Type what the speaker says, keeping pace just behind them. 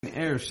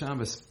Erev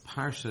Shabbos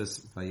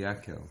Parshas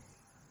Vayakel,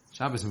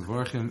 Shabbos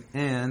Mevorchim,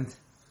 and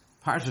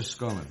Parshas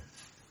Shkolim.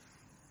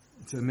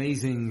 It's an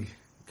amazing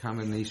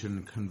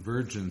combination,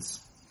 convergence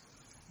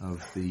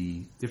of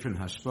the different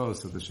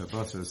hashpos of the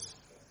Shabbos,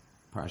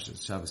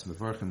 Parshas Shabbos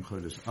Mevorchim,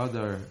 Chodesh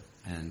Adar,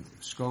 and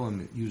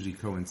Shkolim usually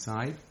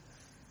coincide,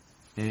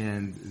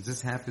 and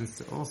this happens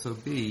to also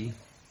be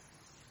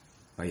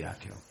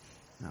Vayakel.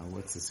 Now,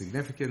 what's the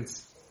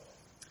significance?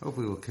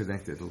 Hopefully we'll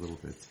connect it a little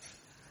bit.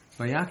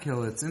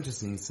 Vayakel, it's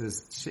interesting, it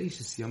says,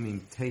 Sheishis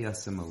Yomim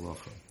Teyasem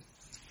Alocha.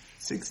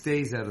 6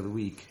 days out of the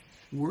week,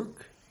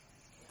 work.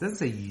 It doesn't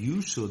say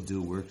you shall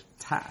do work,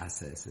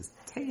 Ta'aseh, it says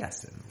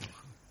Teyasem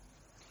Alocha.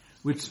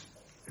 Which,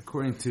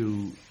 according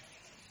to,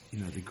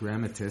 the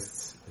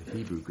grammatists, the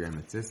Hebrew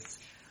grammatists,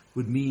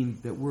 would mean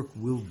that work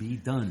will be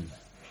done.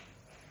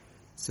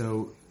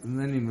 So,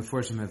 many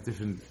Meforshim have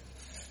different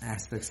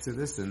aspects to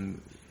this, and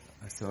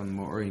I saw in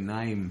Ma'ori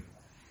Naim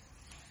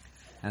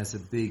has a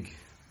big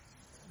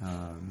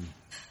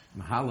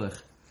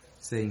Mahalach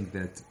saying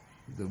that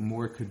the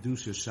more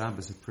Kedusha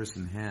Shabbos a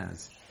person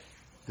has,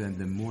 then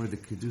the more the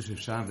Kedusha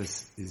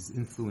Shabbos is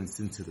influenced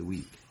into the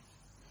week,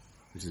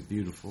 which is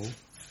beautiful,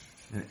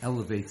 and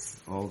elevates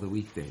all the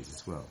weekdays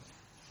as well.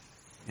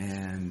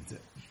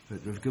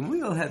 But Rav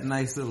Gamliel had a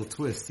nice little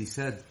twist. He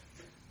said,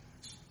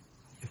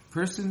 a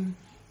person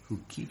who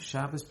keeps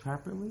Shabbos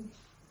properly,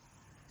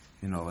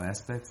 in all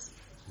aspects,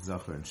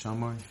 Zachar and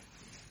Shamar,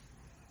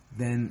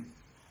 then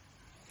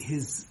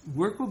his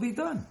work will be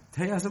done.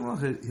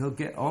 He'll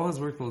get, all his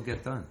work will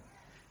get done.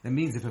 That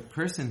means if a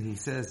person, he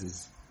says,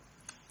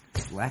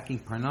 is lacking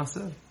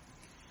parnasa,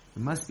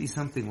 there must be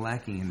something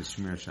lacking in the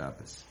Shemir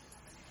Shabbos.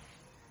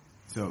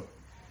 So,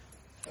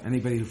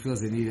 anybody who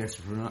feels they need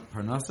extra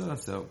parnasa,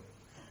 so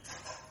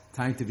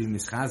time to be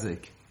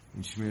mischazik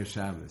in Shemir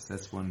Shabbos.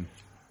 That's one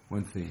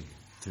thing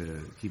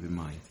to keep in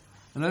mind.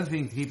 Another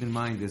thing to keep in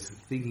mind is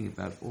thinking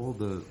about all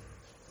the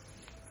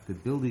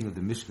building of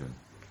the Mishkan.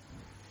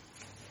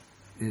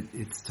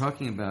 It's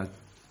talking about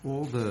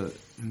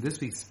in this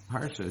week's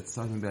parsha, it's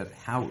talking about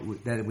how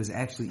that it was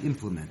actually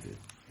implemented.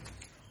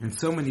 And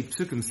so many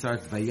psukim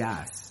start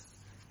vayas,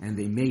 and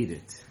they made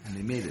it.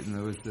 In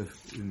other words,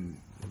 in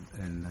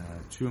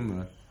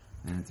Truma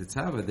and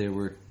Tetzava, there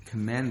were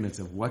commandments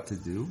of what to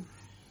do,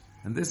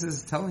 and this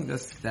is telling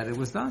us that it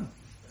was done.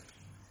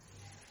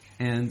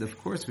 And of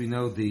course we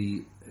know but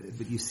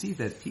you see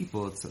that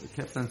people, it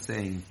kept on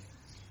saying,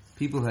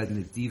 people had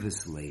nediva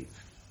slave.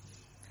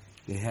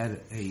 They had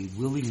a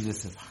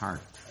willingness of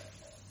heart.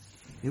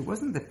 It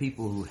wasn't the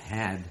people who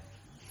had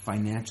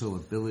financial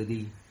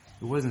ability.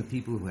 It wasn't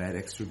people who had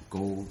extra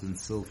gold and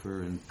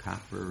silver and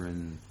copper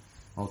and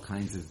all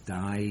kinds of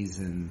dyes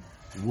and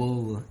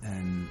wool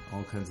and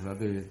all kinds of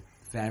other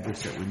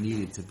fabrics that were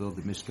needed to build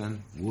the Mishkan,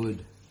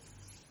 wood.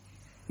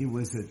 It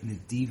was a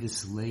nediva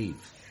slave.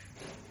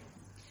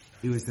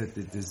 It was that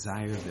the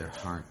desire of their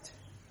heart.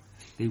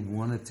 They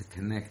wanted to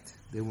connect.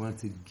 They wanted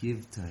to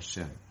give to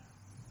Hashem.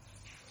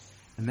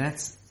 And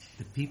that's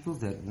the people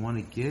that want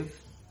to give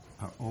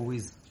are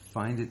always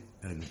find it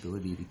an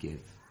ability to give.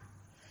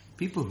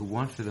 People who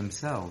want for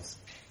themselves,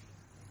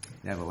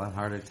 they have a lot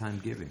harder time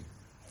giving.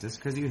 Just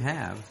because you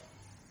have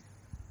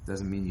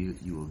doesn't mean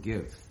you will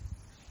give.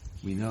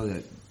 We know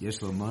that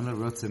Yesh lo mana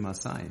rotze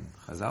masayim.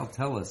 Chazal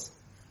tell us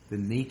the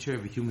nature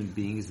of a human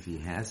being is if he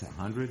has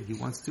 100, he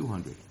wants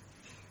 200.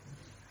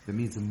 That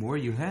means the more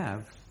you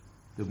have,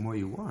 the more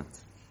you want.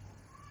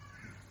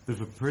 But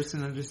if a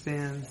person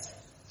understands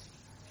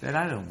that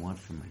I don't want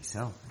for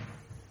myself,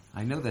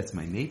 I know that's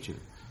my nature,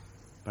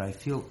 but I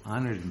feel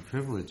honored and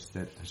privileged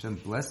that Hashem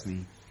blessed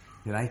me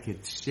that I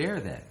could share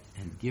that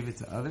and give it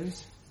to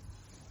others,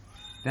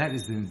 that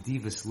is the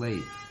nediva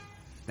slave.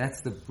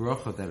 That's the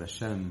bracha that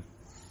Hashem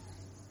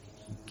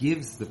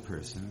gives the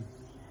person,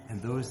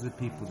 and those are the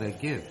people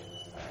that give.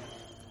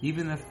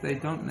 Even if they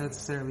don't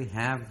necessarily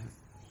have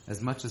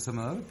as much as some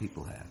other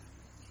people have.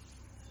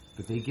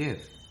 But they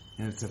give.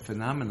 And it's a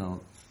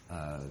phenomenal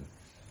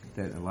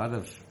that a lot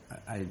of,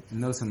 I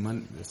know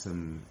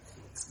some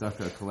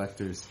tzedakah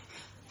collectors,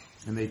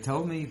 and they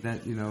told me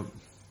that,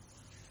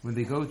 when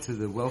they go to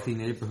the wealthy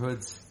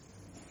neighborhoods,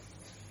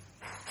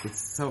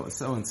 it's so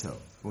and so.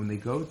 When they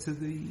go to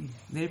the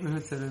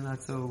neighborhoods that are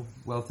not so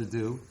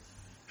well-to-do,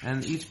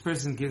 and each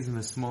person gives them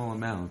a small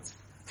amount,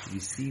 you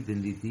see the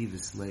nediva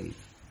slave.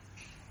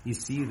 You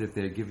see that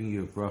they're giving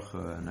you a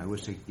bracha, and I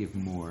wish I could give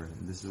more,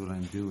 and this is what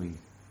I'm doing.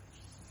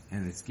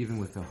 And it's given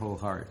with the whole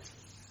heart.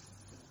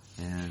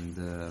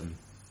 And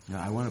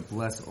I want to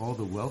bless all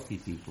the wealthy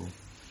people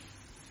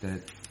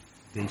that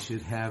they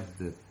should have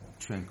the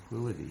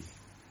tranquility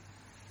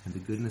and the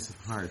goodness of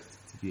heart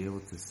to be able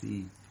to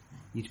see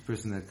each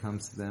person that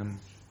comes to them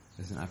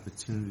as an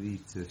opportunity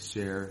to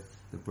share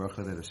the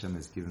bracha that Hashem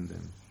has given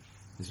them.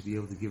 They should be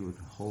able to give it with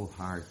the whole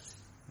heart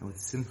and with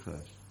simcha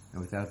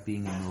and without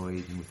being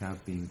annoyed and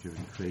without being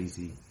driven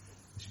crazy.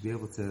 They should be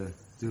able to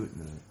do it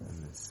in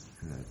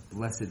a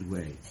blessed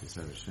way to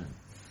serve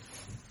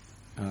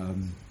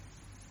Hashem.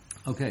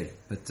 Okay,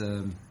 but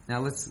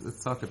now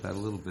let's talk about a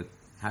little bit,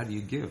 how do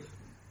you give?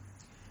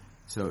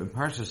 So in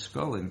Parsha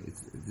Shkolim,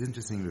 it's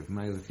interesting that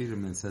Meir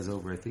Fiederman says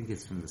over, I think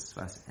it's from the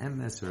Sfas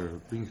Emes, or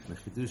brings from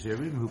the Chidush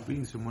Yerim, who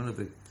brings from one of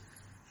the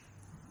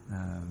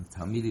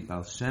Talmidi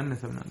Baal Shem,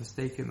 if I'm not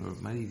mistaken, or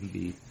it might even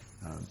be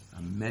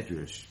a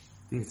Medrash.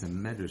 I think it's a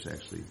Medrash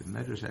actually. The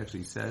Medrash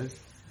actually says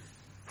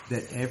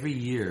that every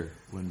year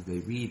when they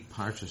read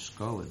Parsha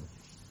Shkolim,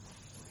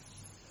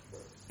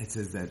 it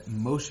says that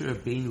Moshe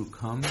Rabbeinu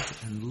comes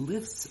and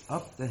lifts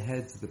up the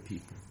heads of the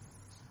people.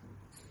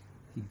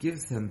 He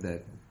gives them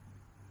that.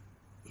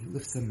 He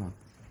lifts them up.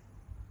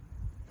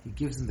 He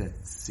gives them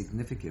that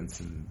significance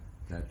and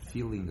that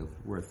feeling of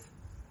worth.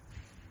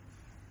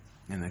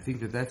 And I think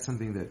that that's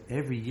something that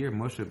every year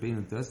Moshe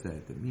Rabbeinu does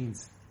that. That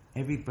means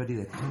everybody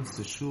that comes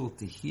to shul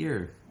to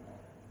hear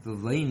the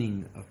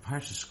laning of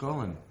Parsha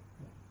Shkolim,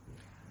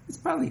 it's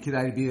probably could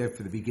either be there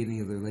for the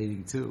beginning of the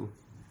laning too.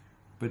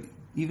 But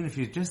even if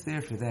you're just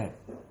there for that,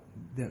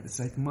 it's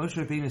like Moshe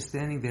Rabbeinu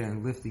standing there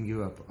and lifting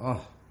you up.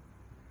 Oh,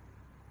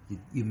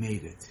 you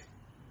made it.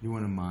 You're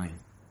one of mine.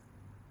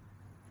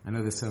 I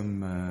know there's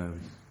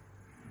some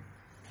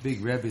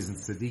big rebbes and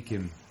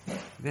tzaddikim.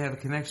 They have a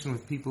connection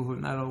with people who are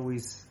not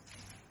always,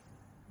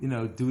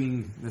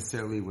 doing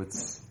necessarily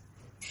what's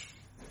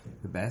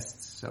the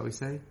best, shall we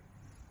say.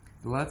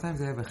 But a lot of times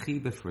they have a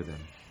chibah for them.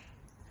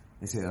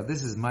 They say, oh,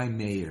 this is my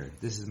mayor.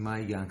 This is my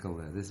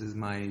Yankala. This is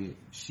my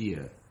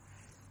Shia.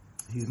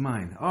 He's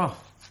mine. Oh,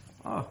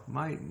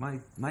 my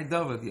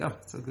Dovid. Oh,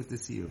 so good to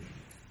see you.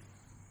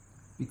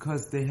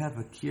 Because they have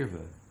a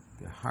kirva.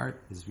 Their heart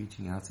is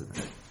reaching out to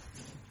them.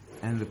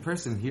 And the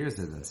person hears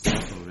it, a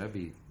special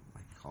Rebbe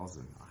calls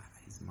him,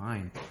 he's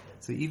mine.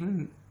 So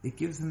even it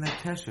gives them that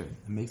kesher.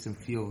 It makes them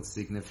feel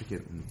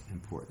significant and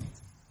important.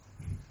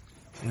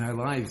 In our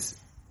lives,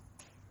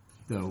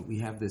 though, we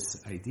have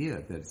this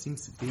idea that it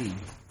seems to be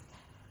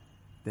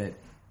that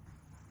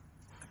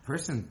a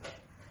person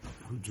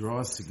who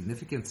draws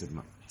significance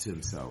to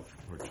himself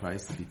or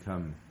tries to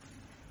become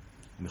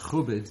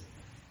mechubed,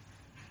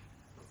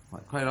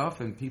 quite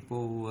often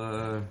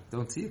people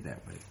don't see it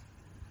that way.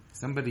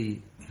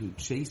 Somebody who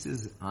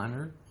chases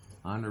honor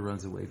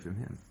runs away from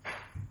him.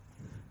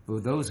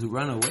 But those who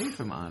run away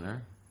from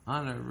honor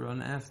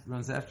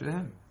runs after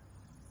him.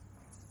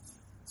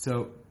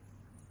 So,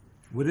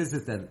 what is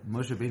it that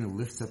Moshe Rabbeinu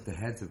lifts up the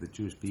heads of the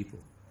Jewish people?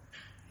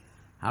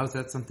 How is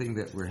that something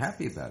that we're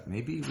happy about?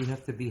 Maybe we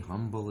have to be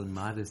humble and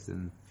modest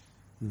and,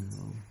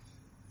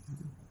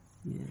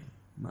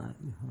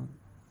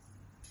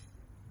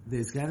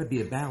 there's got to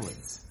be a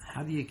balance.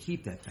 How do you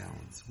keep that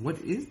balance? What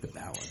is the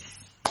balance?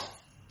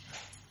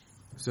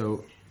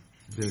 So,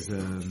 there's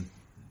a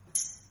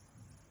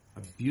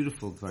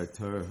beautiful Dvar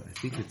Torah. I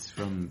think it's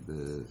from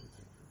the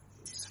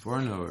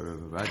Sforno or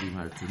Rabbi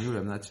Martinur.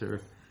 I'm not sure.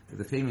 But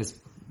the famous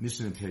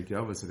Mishnah in Perkei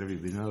Avos that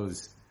everybody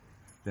knows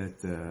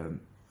that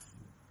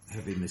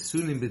have a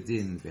mesunim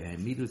bedin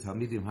v'hamidu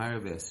talmidim hara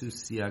v'asu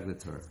siyag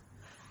l'Torah.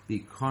 Be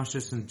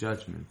cautious in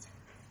judgment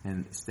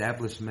and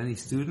establish many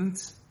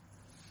students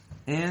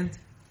and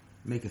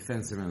make a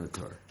fence around the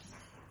Torah.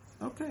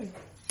 Okay.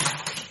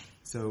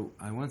 So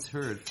I once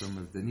heard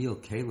from Daniel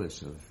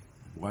Kalish of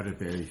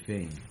Waterbury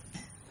fame.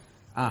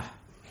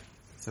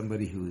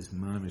 Somebody who is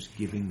mamish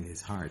giving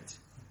his heart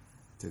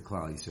to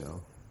Klal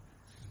Yisrael.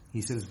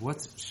 He says,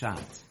 what's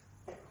pshat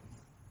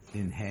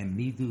in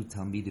Hamidu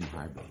Talmidim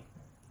Harbe?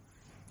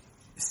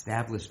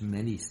 Establish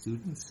many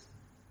students?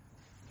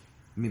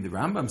 I mean, the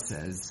Rambam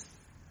says,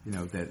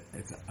 that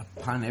it's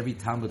upon every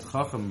Talmud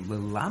Chacham,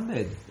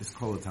 Lelamed is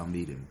called a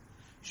Talmidim.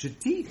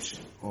 Should teach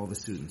all the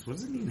students. What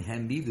does it mean,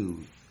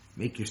 Hamidu?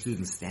 Make your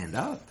students stand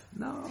up?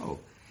 No.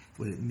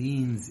 What it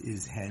means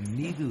is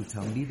Hamidu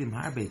Talmidim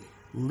Harbe.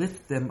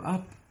 Lift them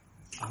up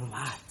a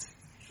lot.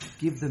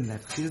 Give them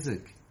that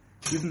chizuk.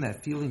 Give them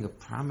that feeling of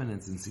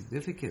prominence and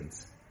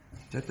significance.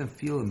 Let them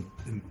feel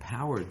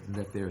empowered and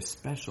that they're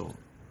special.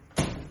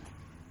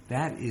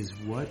 That is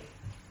what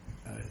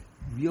a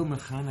real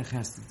mechanech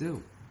has to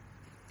do,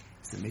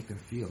 is to make them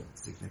feel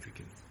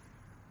significant.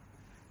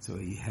 So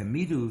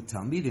Hamidu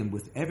Talmidim,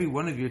 with every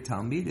one of your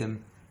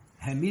Talmidim,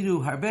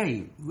 Hamidu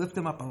Harbe, lift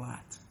them up a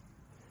lot.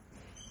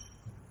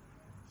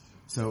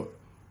 So,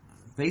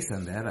 based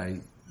on that, I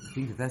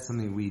think that that's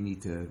something we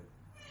need to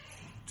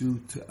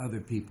do to other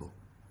people.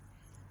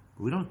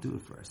 But we don't do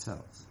it for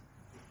ourselves.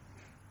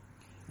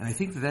 And I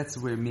think that that's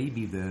where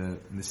maybe the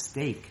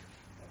mistake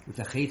with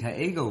the Chet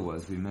HaEgel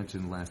was, we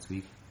mentioned last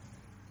week,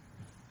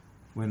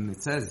 when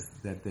it says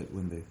that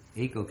when the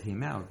Egel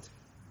came out,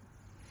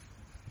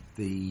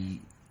 they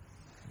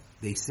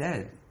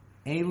said,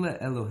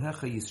 Eila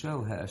Elohecha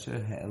Yisrael ha'asher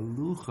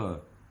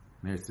ha'elucha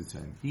me'eretz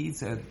Mitzrayim.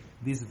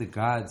 These are the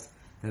gods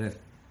that have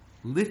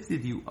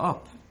lifted you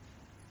up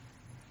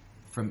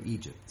from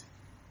Egypt.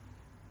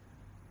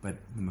 But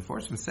the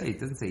Meforshim say, it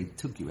doesn't say it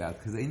took you out,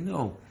 because they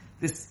know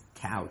this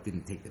cow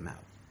didn't take them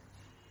out.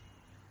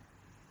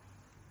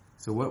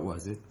 So what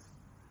was it?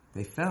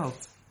 They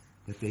felt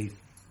that they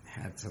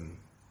had some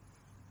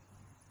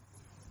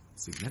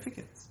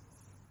significance.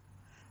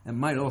 And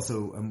might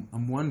also,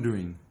 I'm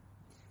wondering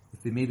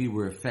if they maybe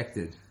were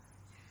affected,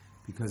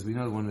 because we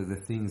know one of the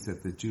things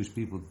that the Jewish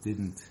people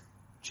didn't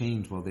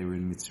changed while they were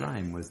in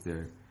Mitzrayim was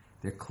their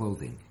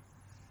clothing.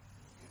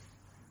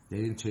 They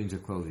didn't change their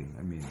clothing.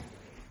 I mean,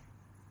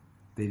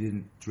 they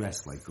didn't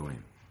dress like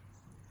Goyim.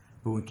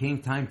 But when it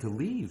came time to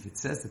leave, it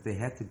says that they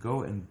had to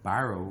go and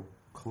borrow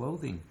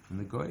clothing from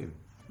the Goyim.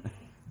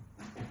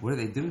 What are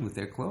they doing with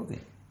their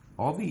clothing?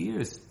 All the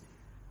years,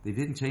 they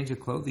didn't change their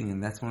clothing,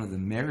 and that's one of the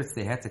merits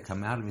they had to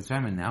come out of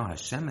Mitzrayim, and now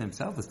Hashem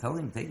himself is telling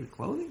them to take the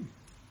clothing.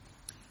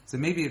 So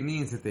maybe it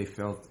means that they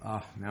felt,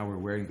 now we're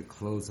wearing the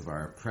clothes of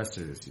our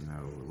oppressors,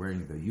 we're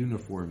wearing the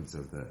uniforms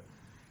of the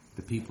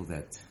people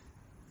that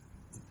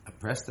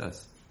oppressed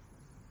us.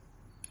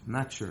 I'm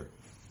not sure.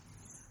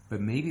 But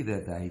maybe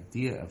that the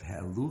idea of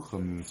Ha'alucha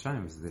in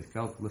Mitzrayim is that they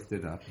felt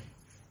lifted up.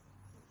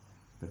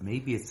 But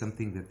maybe it's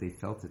something that they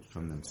felt it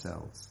from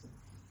themselves.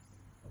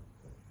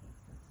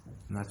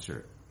 I'm not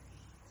sure.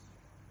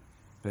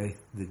 But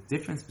the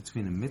difference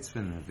between a mitzvah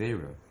and a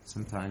avera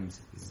sometimes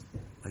is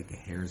like a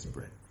hair's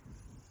breadth.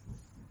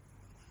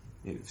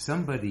 If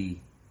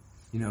somebody,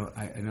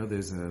 I know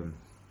there's a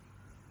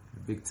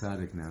big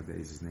tzaddik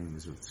nowadays, his name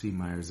is Rav Tzvi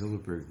Meyer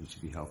Zilberberg, he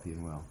should be healthy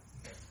and well.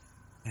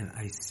 And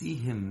I see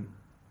him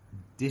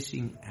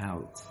dishing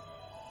out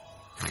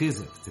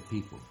chizuk to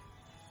people.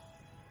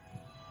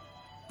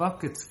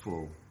 Buckets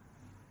full,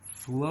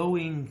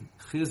 flowing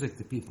chizuk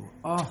to people.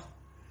 Oh,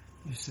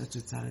 you're such a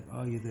tzaddik.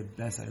 Oh, you're the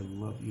best. I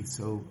love you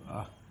so.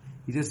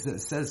 He just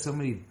says so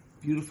many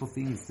beautiful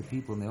things to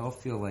people, and they all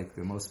feel like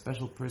the most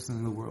special person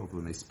in the world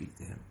when they speak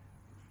to him.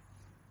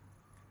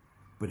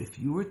 But if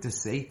you were to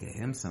say to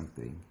him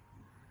something,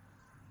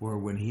 or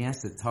when he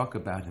has to talk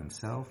about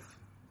himself,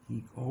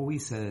 he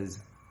always says,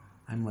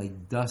 I'm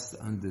like dust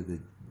under the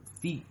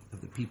feet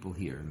of the people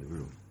here in the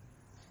room.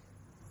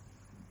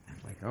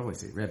 And like I always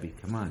say, Rebbe,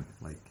 come on.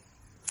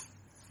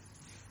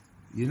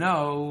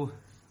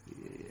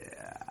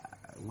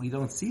 We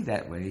don't see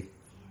that way.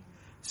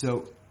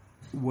 So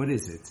what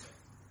is it?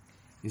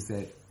 Is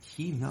that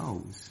he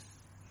knows,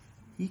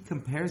 he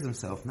compares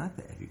himself not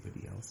to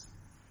everybody else.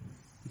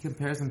 He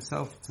compares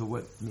himself to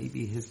what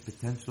maybe his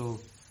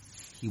potential,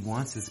 he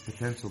wants his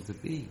potential to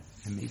be.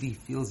 And maybe he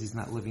feels he's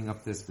not living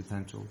up to his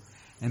potential.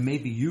 And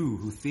maybe you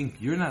who think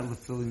you're not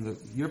fulfilling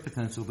your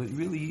potential, but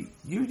really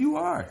you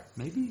are.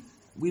 Maybe,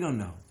 we don't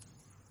know.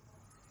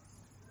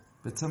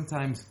 But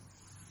sometimes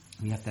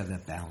we have to have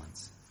that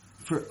balance.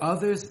 For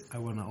others, I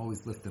want to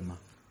always lift them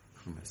up.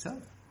 For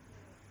myself,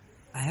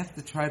 I have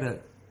to try to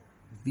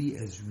be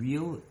as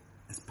real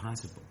as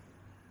possible.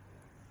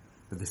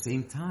 But at the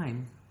same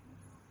time,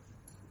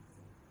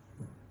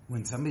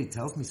 when somebody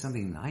tells me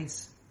something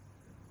nice,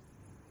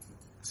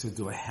 so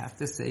do I have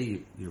to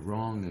say you're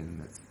wrong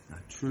and that's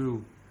not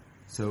true?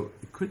 So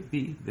it could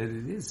be that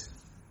it is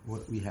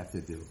what we have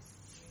to do.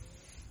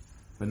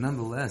 But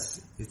nonetheless,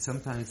 it's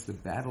sometimes the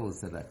battle is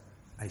that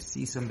I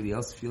see somebody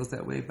else feels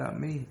that way about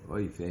me.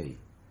 Oy vey.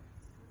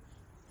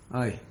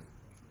 Oy,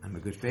 I'm a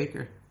good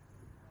faker.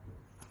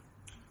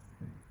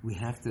 We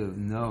have to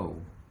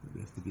know,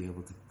 we have to be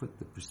able to put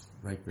the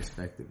right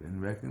perspective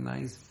and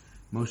recognize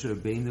Moshe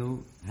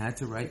Rabbeinu had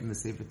to write in the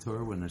Sefer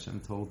Torah when Hashem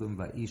told him,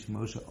 "Va'ish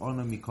Moshe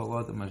ona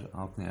mikol adam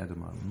al pnei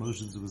adama."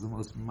 Moshe was the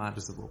most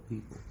modest of all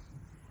people,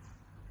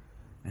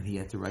 and he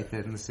had to write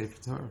that in the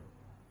Sefer Torah.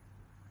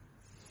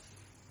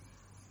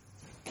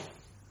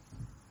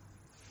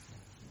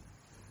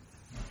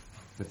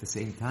 But at the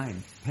same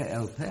time, pe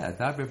el pe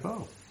adaber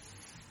bo,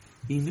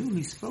 he knew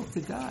he spoke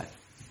to God.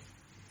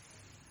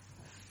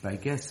 But I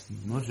guess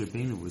Moshe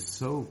Rabbeinu was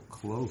so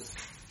close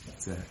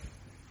to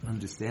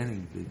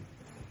understanding the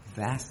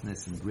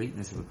vastness and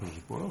greatness of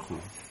HaKadosh Baruch Hu,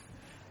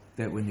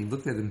 that when he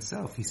looked at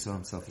himself, he saw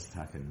himself as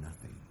talking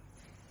nothing.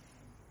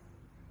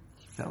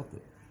 He felt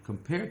it.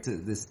 Compared to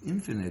this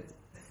infinite,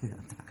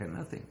 talking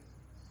nothing.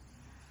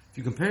 If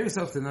you compare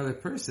yourself to another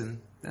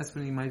person, that's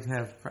when you might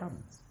have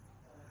problems.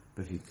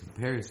 But if you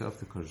compare yourself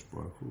to HaKadosh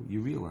Baruch Hu,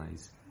 you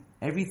realize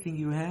everything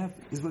you have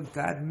is what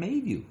God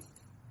made you.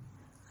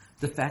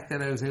 The fact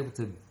that I was able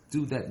to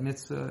do that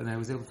mitzvah and I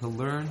was able to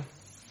learn,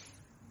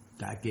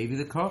 God gave you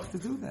the koch to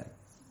do that.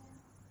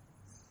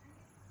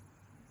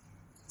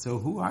 So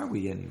who are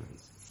we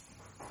anyways?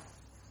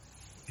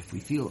 If we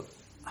feel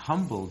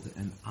humbled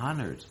and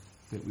honored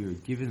that we were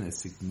given a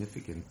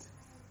significant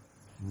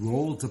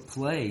role to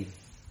play,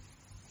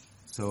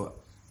 so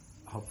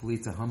hopefully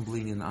it's a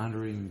humbling and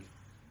honoring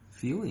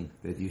feeling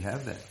that you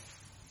have that.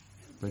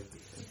 But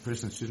a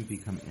person shouldn't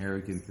become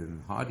arrogant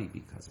and haughty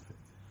because of it.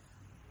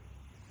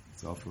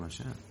 It's all from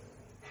Hashem.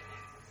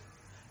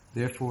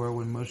 Therefore,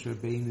 when Moshe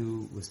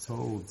Rabbeinu was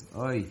told,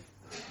 "Oy,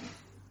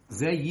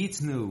 Zeh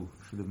Yitnu,"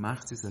 for the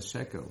Machzis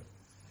HaShekel,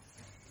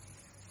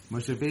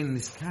 Moshe Rabbeinu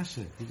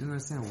Niskasha, he didn't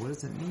understand, what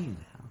does it mean?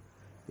 How?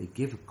 They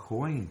give a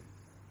coin.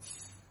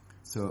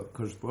 So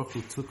Kodesh Baruch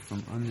Hu took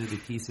from under the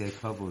Kisei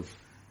HaKavod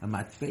a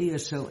matbeya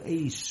shel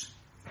eish,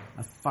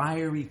 a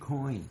fiery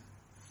coin.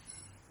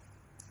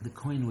 The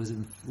coin was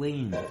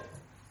inflamed.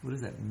 What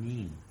does that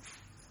mean?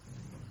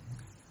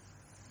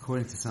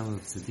 According to some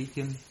of the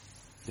tzaddikim,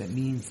 that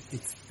means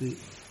it's the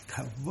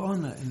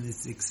kavana and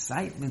this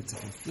excitement to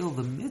fulfill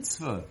the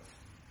mitzvah.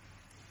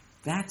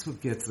 That's what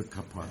gets the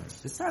kapara.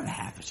 It's not a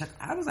half a shekel.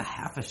 How does a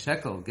half a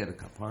shekel get a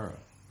kapara?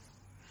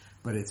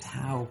 But it's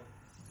how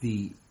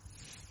the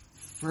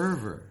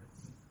fervor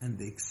and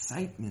the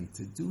excitement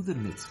to do the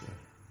mitzvah,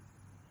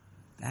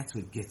 that's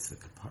what gets the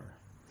kapara.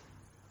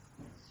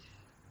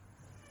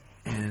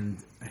 And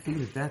I think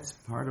that that's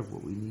part of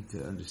what we need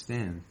to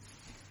understand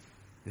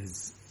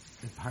is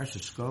the Parsha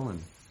Shkolim.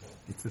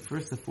 It's the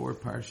first of 4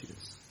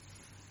 Parshias.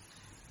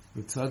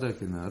 The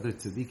Tzadok and the other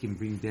tzaddikim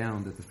bring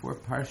down that the 4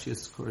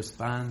 Parshias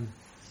correspond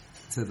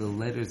to the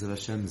letters of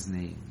Hashem's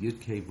name,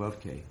 Yud Kei Vav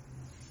Kei.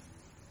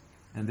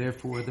 And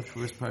therefore the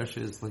first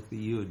Parsha is like the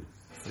Yud.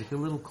 It's like a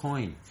little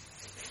coin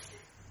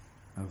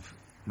of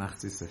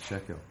Machzis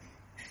HaShekel.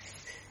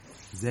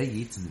 Zeh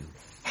Yitnu.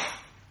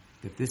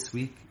 That this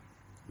week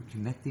we're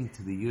connecting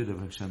to the Yud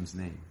of Hashem's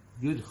name.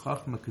 Yud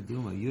Chachma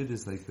Keduma. Yud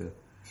is like the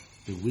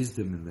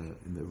wisdom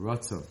in the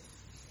Ratzon.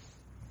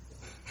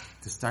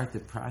 To start the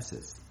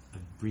process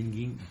of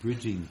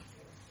bridging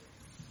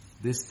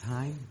this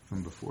time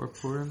from before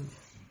Purim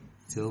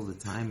till the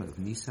time of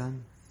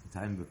Nisan, the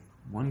time of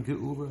one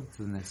Geula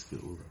to the next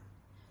Geula.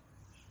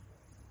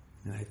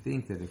 And I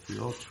think that if we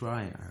all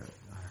try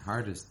our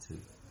hardest to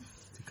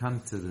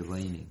come to the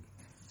laning,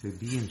 to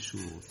be in shul,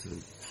 to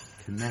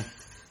connect,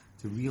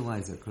 to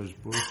realize that Kodesh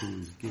Baruch Hu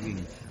is giving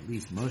at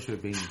least Moshe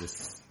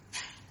Rabbeinu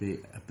the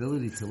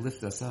ability to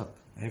lift us up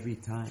every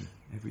time,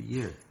 every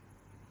year.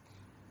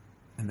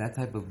 And that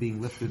type of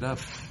being lifted up,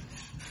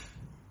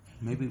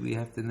 maybe we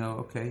have to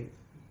know, okay,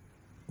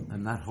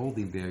 I'm not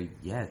holding there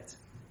yet.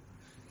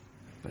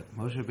 But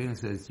Moshe Rabbeinu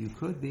says, you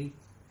could be,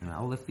 and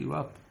I'll lift you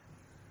up.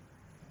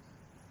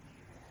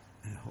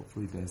 And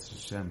hopefully, Be'ez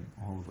Hashem,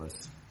 all of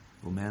us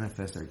will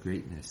manifest our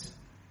greatness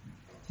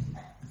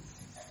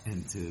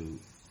and to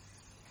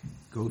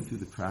go through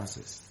the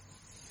process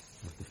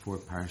of the 4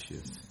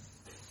 Parshias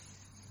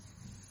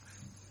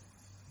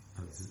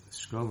of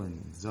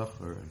Shkolim and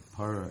Zohar and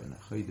Parah and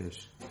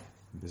Achodesh.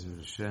 And Be'ez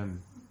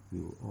Hashem, we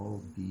will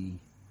all be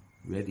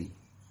ready.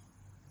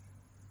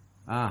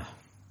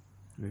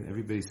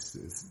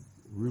 Everybody's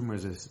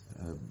rumors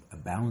are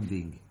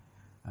abounding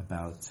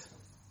about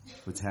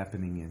what's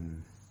happening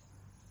in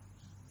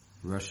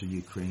Russia,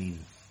 Ukraine,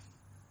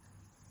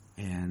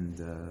 and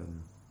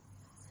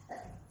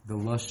the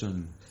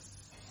Lashon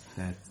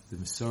that the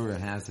Masorah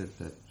has it,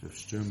 that Rav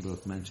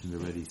Sternbuch mentioned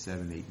already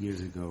 7-8 years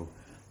ago,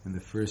 when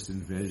the first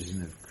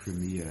invasion of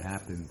Crimea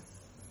happened,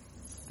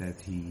 that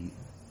he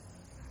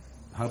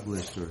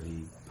published or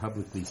he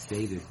publicly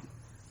stated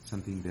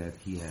something that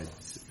he had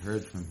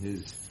heard from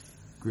his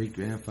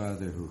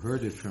great-grandfather, who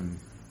heard it from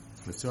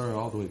Masorah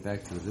all the way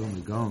back to the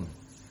Vilna Gaon,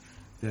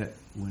 that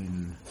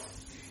when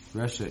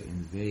Russia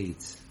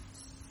invades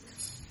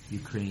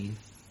Ukraine,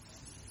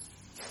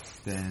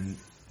 then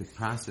the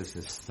process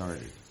has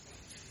started.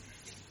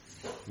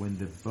 When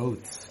the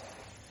boats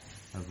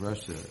of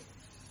Russia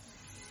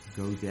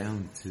go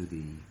down to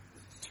the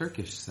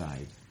Turkish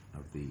side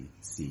of the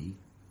sea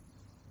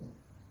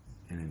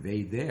and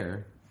invade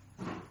there,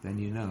 then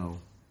you know,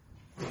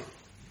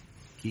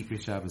 keep your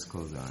Shabbos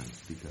clothes on,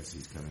 because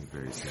he's coming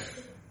very soon.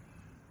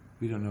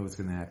 We don't know what's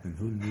going to happen.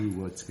 Who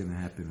knew what's going to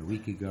happen a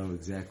week ago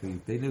exactly?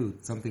 They knew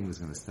something was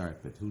going to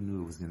start, but who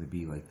knew it was going to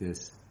be like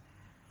this?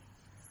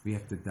 We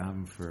have to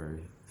daven for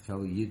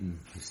fellow Yidden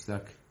who's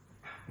stuck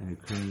in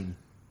Ukraine.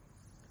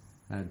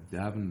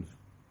 Daven,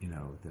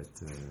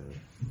 that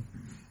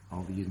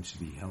all the Yidden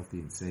should be healthy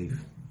and safe.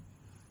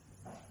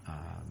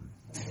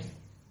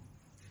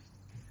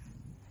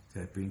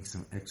 That brings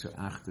some extra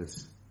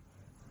achdus.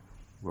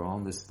 We're all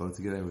in this boat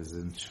together. I was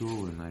in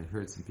shul and I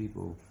heard some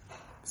people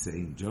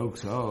saying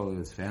jokes. Oh,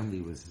 his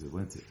family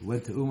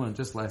went to Uman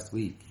just last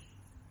week,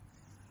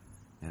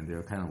 and they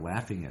were kind of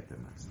laughing at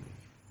them. I was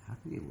like, how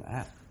can you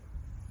laugh?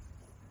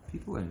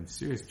 People are in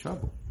serious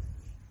trouble.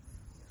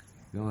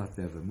 You don't have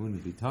to have a moon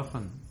to be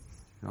toughen.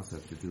 You also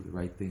have to do the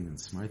right thing and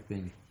smart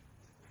thing.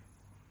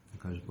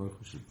 Because Baruch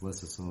Hu should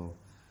bless us all,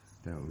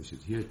 that we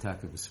should hear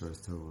Taka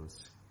B'Sfaras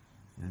Tovos,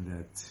 and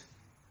that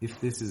if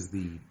this is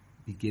the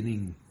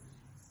beginning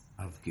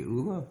of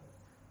Geula,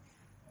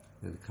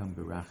 let it come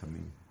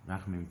Rachamim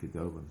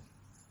Gedolim.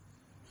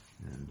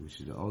 And we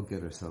should all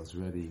get ourselves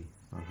ready.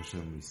 Baruch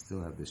Hashem, we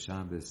still have the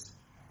Shabbos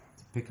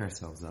to pick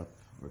ourselves up,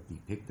 or be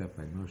picked up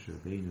by Moshe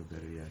Rabbeinu,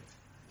 better yet.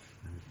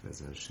 And Be'ez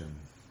Hashem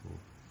will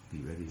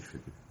be ready for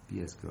the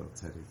BS Go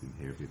Tzedek and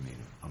Meir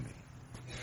B'Meir. Amen.